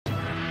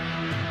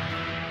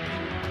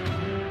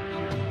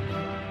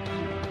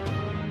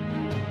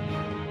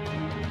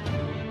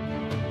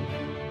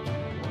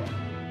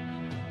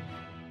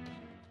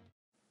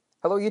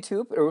Hello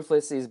YouTube,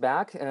 Ruthless is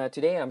back.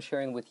 Today I'm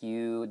sharing with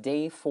you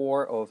day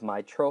 4 of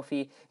my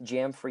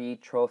jam-free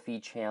trophy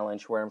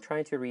challenge where I'm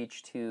trying to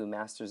reach to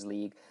Masters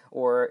League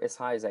or as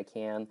high as I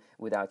can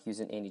without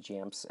using any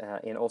jams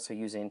and also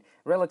using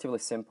relatively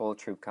simple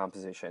troop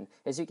composition.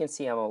 As you can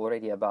see, I'm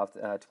already above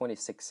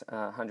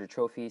 2,600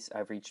 trophies.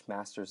 I've reached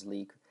Masters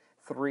League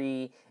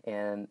 3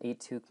 and it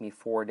took me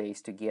 4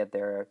 days to get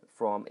there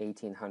from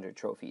 1,800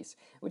 trophies,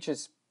 which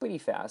is pretty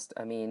fast.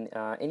 I mean,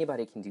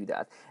 anybody can do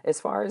that.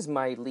 As far as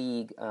my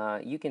league,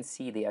 you can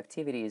see the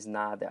activity is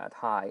not that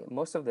high.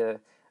 Most of the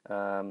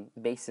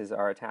bases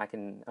are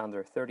attacking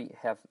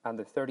have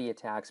under 30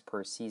 attacks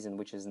per season,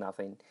 which is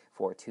nothing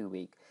for a 2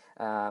 week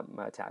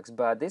attacks.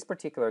 But this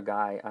particular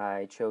guy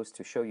I chose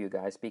to show you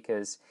guys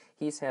because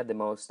he's had the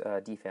most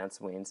defense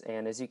wins,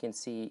 and as you can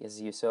see, as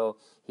you saw,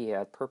 he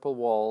had purple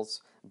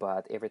walls,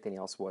 but everything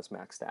else was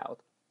maxed out.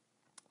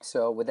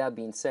 So with that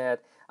being said,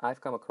 I've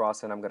come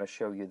across, and I'm going to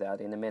show you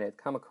that in a minute,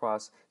 come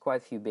across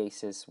quite a few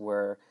bases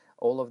where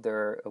all of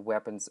their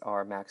weapons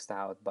are maxed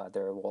out, but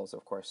their walls,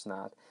 of course,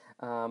 not.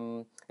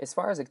 As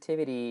far as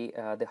activity,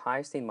 the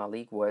highest in my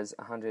league was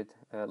 100,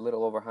 a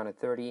little over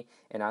 130,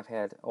 and I've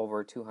had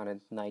over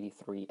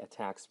 293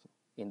 attacks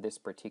in this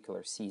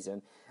particular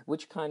season,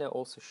 which kind of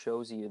also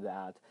shows you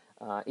that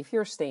if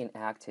you're staying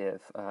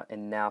active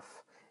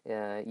enough,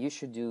 you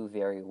should do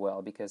very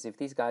well, because if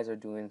these guys are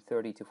doing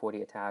 30 to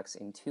 40 attacks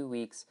in 2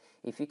 weeks,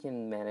 if you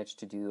can manage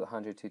to do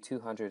 100 to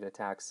 200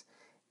 attacks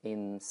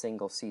in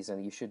single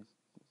season, you should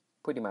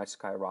pretty much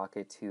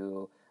skyrocket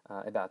to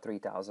about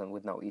 3,000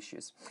 with no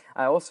issues.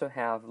 I also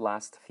have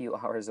last few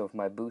hours of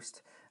my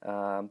boost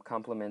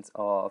compliments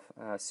of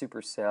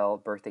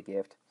Supercell birthday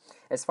gift.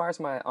 As far as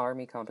my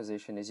army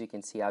composition, as you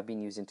can see, I've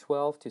been using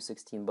 12 to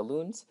 16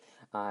 balloons.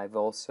 I've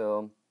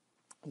also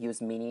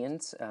use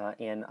minions,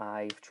 and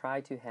I've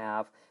tried to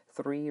have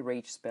 3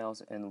 rage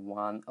spells and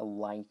 1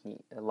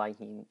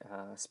 lightning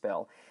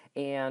spell.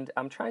 And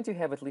I'm trying to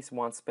have at least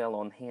 1 spell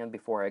on hand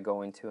before I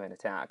go into an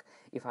attack.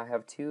 If I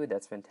have 2,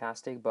 that's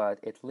fantastic, but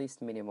at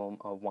least minimum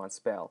of 1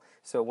 spell.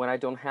 So when I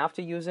don't have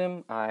to use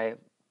them, I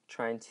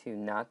trying to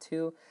not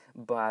to,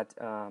 but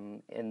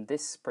in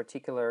this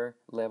particular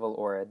level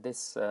or at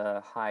this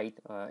height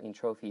in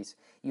trophies,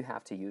 you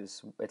have to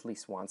use at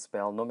least 1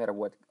 spell, no matter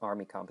what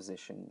army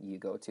composition you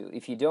go to.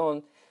 If you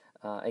don't,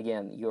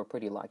 again, you're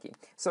pretty lucky.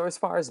 So as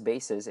far as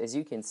bases, as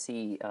you can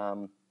see,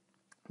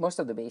 most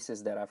of the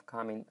bases that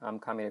I'm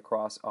coming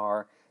across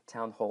are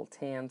Town Hall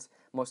 10s.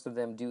 Most of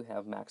them do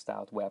have maxed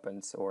out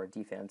weapons or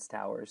defense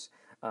towers.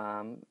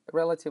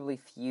 Relatively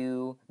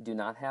few do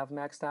not have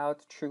maxed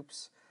out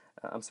troops.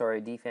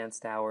 Defense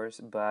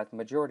towers, but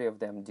majority of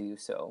them do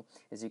so.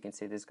 As you can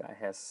see, this guy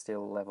has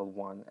still level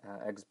 1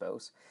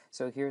 X-bows.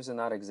 So here's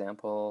another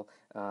example.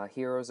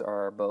 Heroes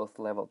are both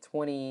level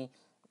 20,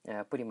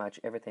 pretty much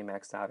everything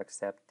maxed out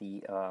except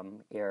the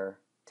air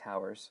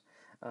towers.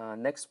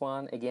 Next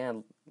one,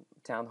 again,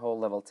 Town Hall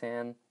level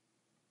 10,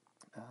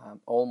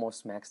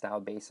 almost maxed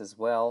out base as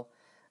well.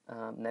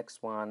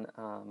 Next one,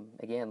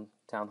 again,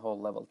 Town Hall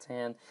level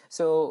 10.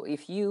 So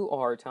if you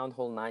are Town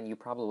Hall 9, you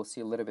probably will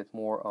see a little bit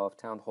more of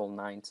Town Hall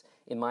 9s.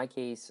 In my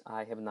case,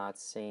 I have not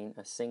seen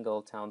a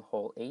single Town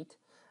Hall 8.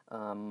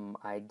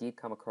 I did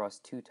come across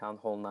 2 Town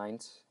Hall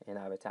 9s, and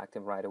I've attacked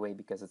them right away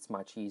because it's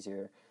much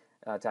easier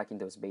attacking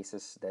those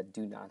bases that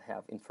do not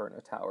have Inferno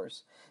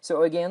towers.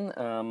 So again,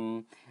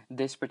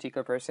 this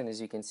particular person,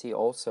 as you can see,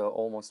 also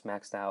almost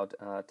maxed out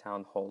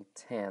Town Hall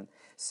 10.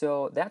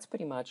 So that's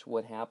pretty much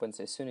what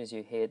happens as soon as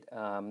you hit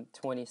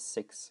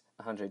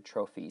 2,600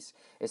 trophies.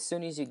 As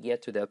soon as you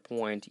get to that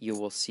point, you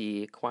will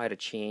see quite a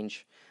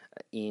change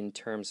in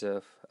terms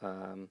of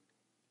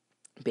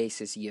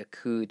bases you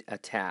could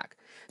attack.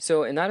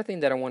 So another thing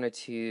that I wanted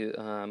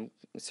to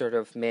sort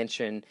of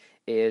mention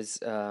is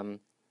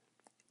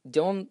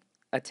don't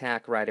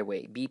attack right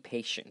away. Be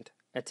patient.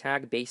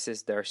 Attack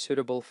bases that are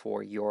suitable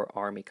for your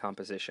army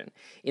composition.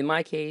 In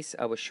my case,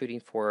 I was shooting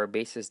for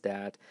bases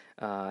that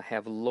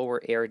have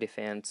lower air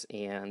defense,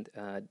 and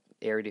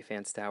air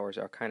defense towers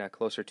are kind of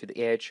closer to the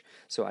edge,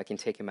 so I can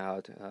take them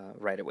out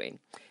right away.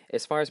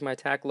 As far as my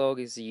attack log,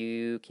 as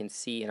you can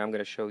see, and I'm going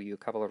to show you a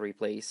couple of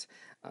replays.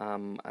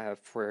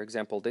 For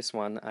example, this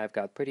one, I've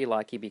got pretty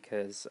lucky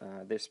because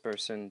this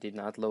person did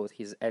not load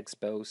his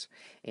X-bows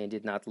and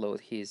did not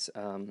load his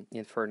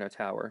Inferno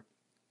tower.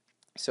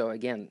 So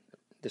again,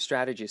 the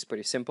strategy is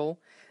pretty simple.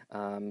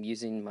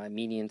 Using my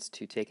minions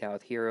to take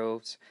out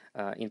heroes,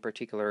 in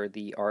particular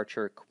the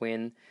archer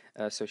Quinn,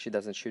 so she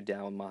doesn't shoot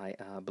down my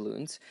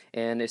balloons.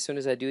 And as soon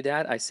as I do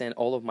that, I send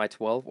all of my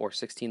 12 or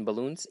 16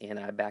 balloons and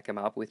I back them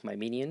up with my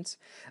minions.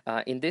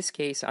 In this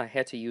case, I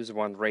had to use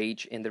 1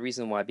 rage, and the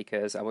reason why,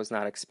 because I was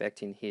not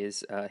expecting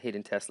his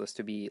hidden Teslas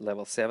to be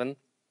level 7.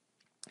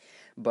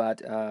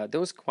 but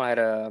those quite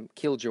a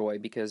killjoy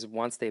because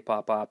once they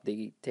pop up,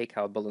 they take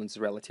out balloons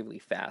relatively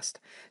fast.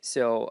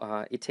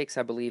 So it takes,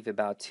 I believe,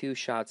 about 2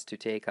 shots to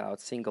take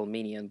out single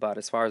minion, but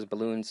as far as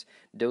balloons,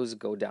 those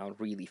go down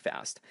really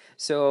fast.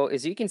 So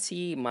as you can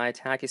see, my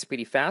attack is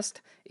pretty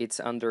fast. It's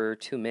under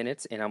 2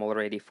 minutes, and I'm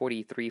already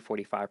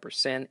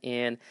 45%.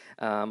 And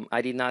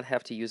I did not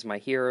have to use my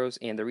heroes,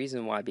 and the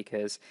reason why,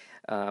 because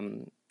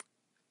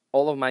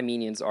all of my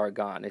minions are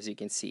gone, as you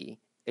can see,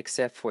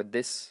 except for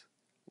this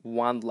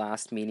one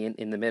last minion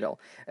in the middle.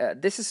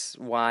 This is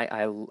why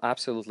I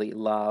absolutely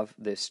love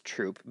this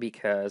troop,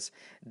 because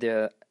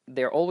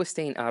they're always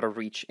staying out of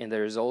reach, and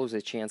there's always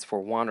a chance for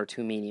 1 or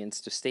 2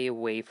 minions to stay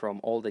away from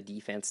all the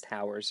defense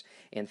towers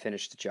and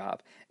finish the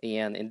job.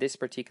 And in this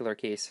particular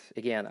case,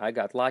 again, I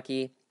got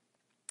lucky.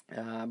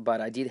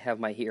 But I did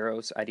have my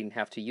heroes. I didn't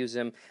have to use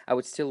them. I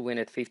would still win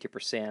at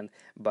 50%,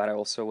 but I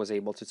also was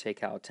able to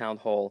take out Town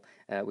Hall,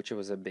 which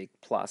was a big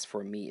plus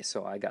for me.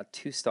 So I got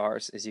 2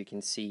 stars, as you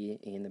can see,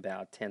 in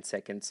about 10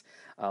 seconds.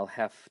 I'll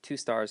have 2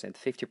 stars at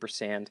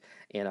 50%,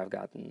 and I've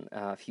gotten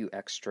a few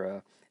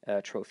extra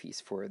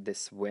trophies for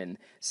this win.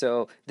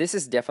 So this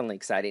is definitely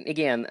exciting.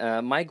 Again,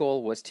 my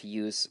goal was to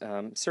use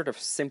sort of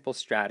simple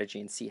strategy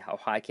and see how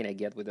high can I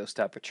get with those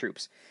type of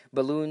troops.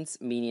 Balloons,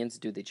 minions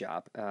do the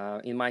job.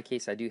 In my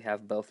case, I do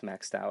have both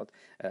maxed out,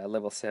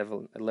 level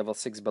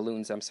 6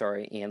 balloons, I'm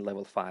sorry, and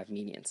level 5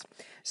 minions.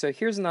 So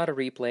here's another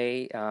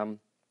replay.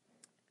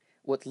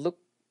 What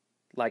looked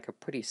like a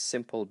pretty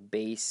simple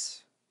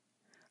base,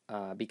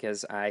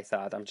 because I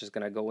thought I'm just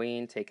gonna go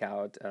in, take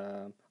out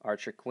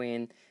Archer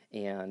Queen,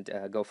 and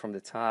go from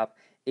the top.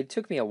 It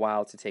took me a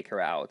while to take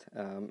her out,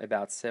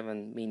 about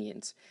 7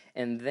 minions.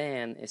 And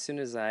then, as soon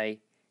as I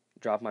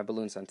dropped my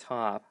balloons on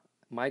top,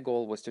 my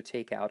goal was to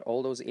take out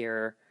all those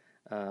air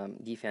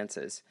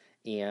defenses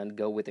and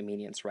go with the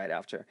minions right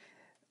after.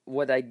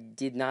 What I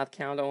did not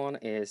count on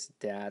is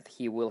that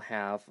he will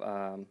have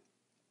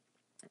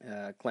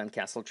clan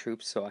castle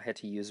troops, so I had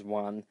to use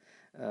one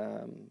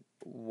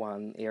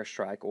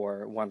airstrike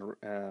or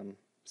one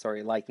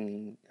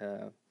lightning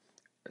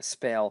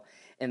spell,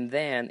 and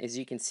then, as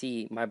you can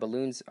see, my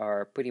balloons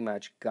are pretty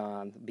much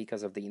gone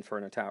because of the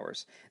Inferno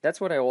Towers.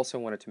 That's what I also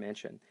wanted to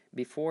mention.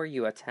 Before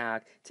you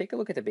attack, take a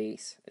look at the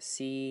base,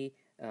 see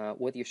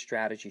what your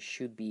strategy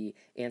should be,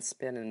 and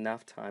spend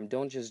enough time.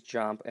 Don't just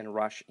jump and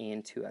rush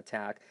in to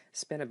attack.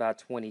 Spend about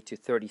 20 to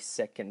 30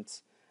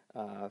 seconds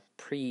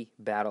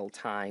pre-battle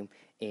time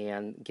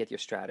and get your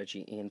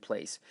strategy in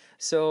place.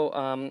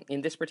 So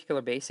in this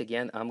particular base,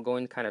 again, I'm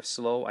going kind of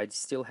slow. I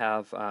still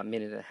have a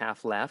minute and a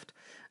half left.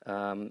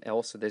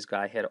 Also, this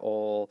guy had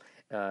all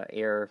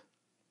air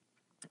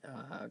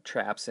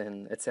traps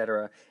and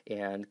etc.,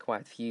 and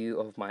quite a few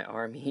of my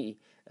army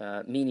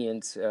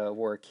minions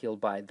were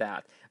killed by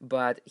that.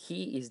 But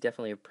he is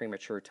definitely a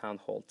premature Town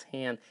Hall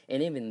 10,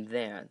 and even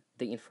then,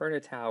 the Inferno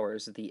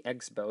Towers, the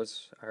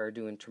X-bows, are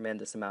doing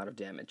tremendous amount of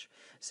damage.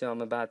 So I'm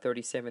about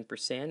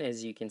 37%,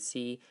 as you can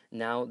see.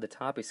 Now the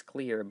top is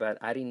clear, but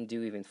I didn't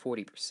do even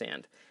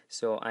 40%.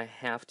 So I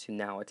have to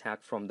now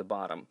attack from the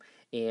bottom.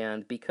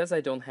 And because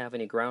I don't have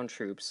any ground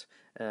troops,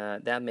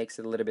 that makes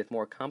it a little bit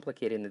more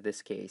complicated in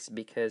this case,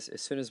 because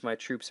as soon as my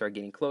troops are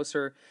getting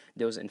closer,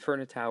 those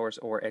Inferno Towers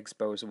or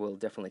X-bows will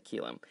definitely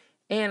kill them.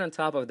 And on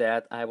top of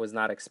that, I was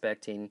not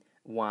expecting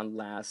one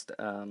last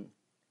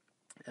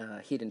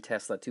hidden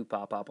Tesla to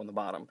pop up on the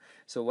bottom.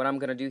 So what I'm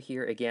going to do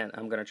here, again,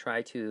 I'm going to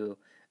try to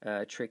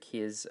trick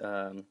his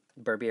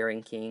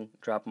Barbarian King,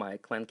 drop my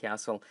clan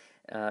castle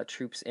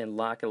troops, and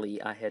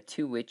luckily I had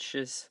 2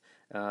 witches.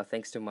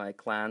 Thanks to my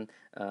clan,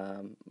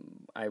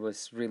 I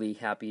was really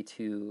happy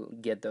to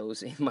get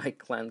those in my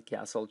clan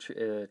castle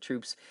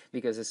troops,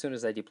 because as soon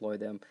as I deployed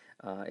them,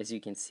 as you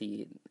can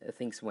see,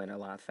 things went a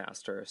lot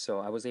faster. So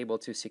I was able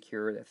to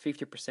secure that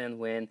 50%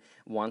 win,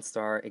 1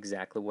 star,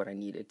 exactly what I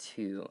needed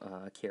to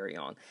carry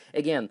on.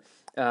 Again,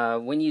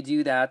 when you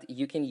do that,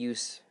 you can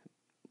use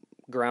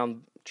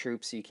ground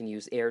troops, you can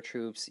use air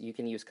troops, you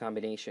can use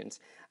combinations.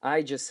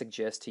 I just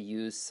suggest to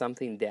use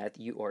something that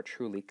you are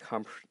truly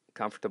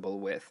comfortable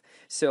with.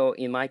 So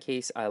in my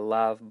case, I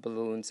love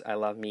balloons, I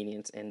love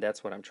minions, and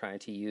that's what I'm trying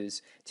to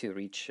use to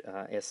reach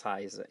as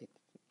high as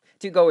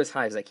to go as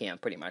high as I can,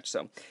 pretty much.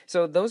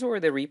 So those were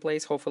the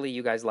replays. Hopefully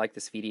you guys like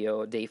this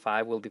video. Day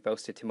 5 will be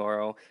posted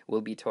tomorrow. We'll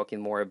be talking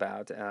more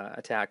about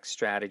attack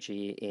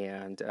strategy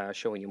and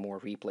showing you more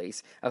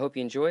replays. I hope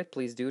you enjoy it.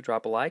 Please do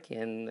drop a like,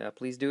 and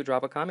please do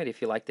drop a comment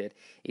if you liked it.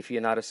 If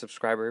you're not a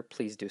subscriber,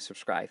 please do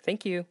subscribe.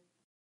 Thank you.